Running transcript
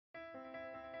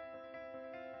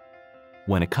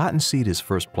When a cotton seed is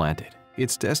first planted,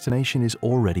 its destination is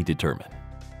already determined.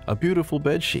 A beautiful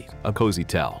bedsheet, a cozy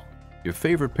towel, your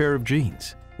favorite pair of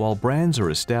jeans. While brands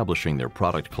are establishing their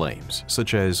product claims,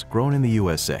 such as grown in the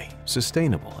USA,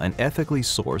 sustainable and ethically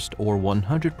sourced, or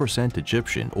 100%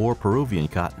 Egyptian or Peruvian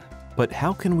cotton. But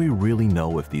how can we really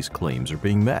know if these claims are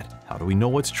being met? How do we know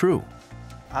what's true?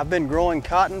 I've been growing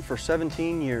cotton for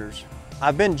 17 years.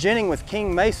 I've been ginning with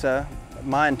King Mesa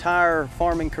my entire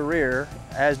farming career,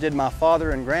 as did my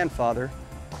father and grandfather.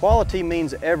 Quality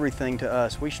means everything to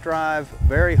us. We strive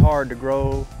very hard to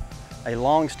grow a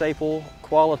long staple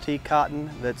quality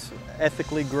cotton that's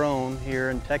ethically grown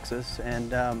here in Texas.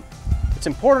 And it's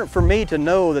important for me to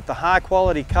know that the high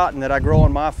quality cotton that I grow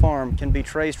on my farm can be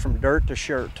traced from dirt to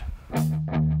shirt.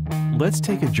 Let's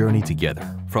take a journey together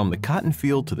from the cotton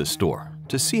field to the store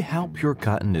to see how pure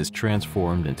cotton is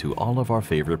transformed into all of our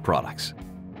favorite products.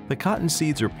 The cotton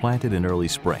seeds are planted in early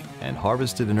spring and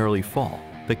harvested in early fall.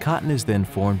 The cotton is then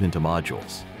formed into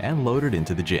modules and loaded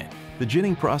into the gin. The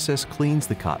ginning process cleans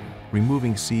the cotton,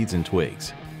 removing seeds and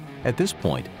twigs. At this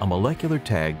point, a molecular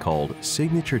tag called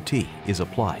Signature T is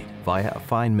applied via a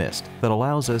fine mist that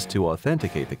allows us to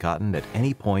authenticate the cotton at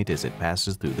any point as it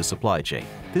passes through the supply chain.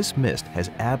 This mist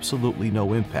has absolutely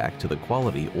no impact to the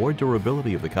quality or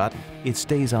durability of the cotton. It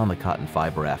stays on the cotton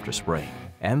fiber after spraying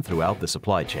and throughout the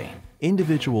supply chain.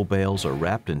 Individual bales are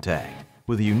wrapped and tagged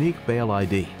with a unique bale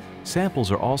ID.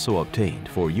 Samples are also obtained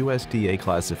for USDA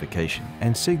classification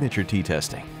and Signature T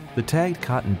testing. The tagged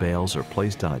cotton bales are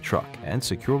placed on a truck and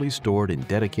securely stored in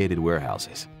dedicated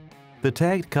warehouses. The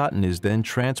tagged cotton is then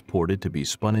transported to be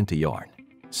spun into yarn.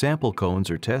 Sample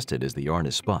cones are tested as the yarn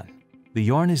is spun. The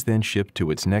yarn is then shipped to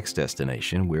its next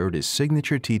destination, where it is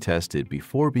Signature T tested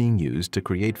before being used to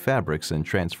create fabrics and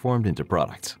transformed into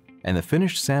products. And the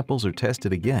finished samples are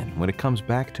tested again when it comes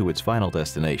back to its final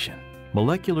destination.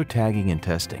 Molecular tagging and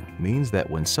testing means that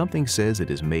when something says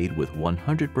it is made with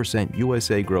 100%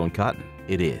 USA-grown cotton,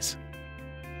 it is.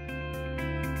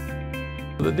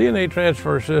 The DNA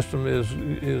transfer system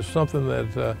is something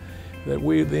that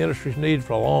we, the industry's needed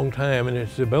for a long time, and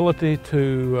it's the ability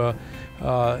to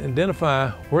identify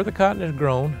where the cotton is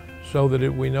grown so that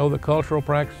we know the cultural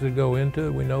practices that go into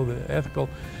it, we know the ethical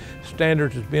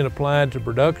standards that's being applied to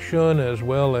production, as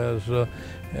well as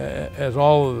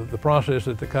all of the process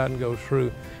that the cotton goes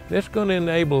through. It's going to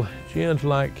enable gins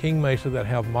like King Mesa that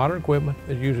have modern equipment,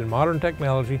 that's using modern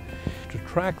technology to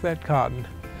track that cotton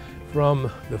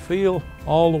from the field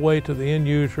all the way to the end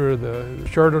user, the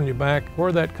shirt on your back,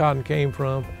 where that cotton came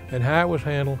from and how it was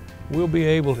handled. We'll be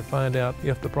able to find out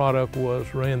if the product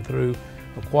was ran through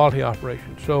a quality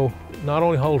operation. So not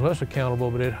only holds us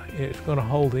accountable, but it's going to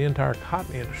hold the entire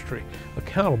cotton industry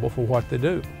accountable for what they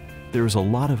do. There is a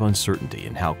lot of uncertainty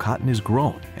in how cotton is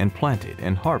grown and planted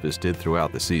and harvested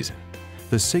throughout the season.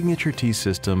 The Signature T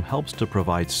system helps to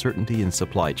provide certainty in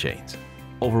supply chains.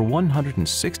 Over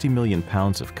 160 million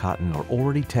pounds of cotton are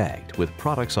already tagged with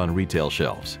products on retail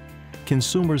shelves.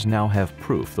 Consumers now have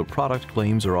proof the product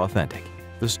claims are authentic.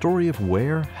 The story of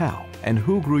where, how, and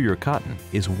who grew your cotton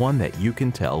is one that you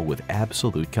can tell with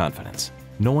absolute confidence,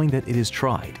 knowing that it is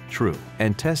tried, true,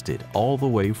 and tested all the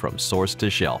way from source to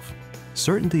shelf.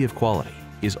 Certainty of quality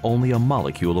is only a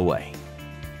molecule away.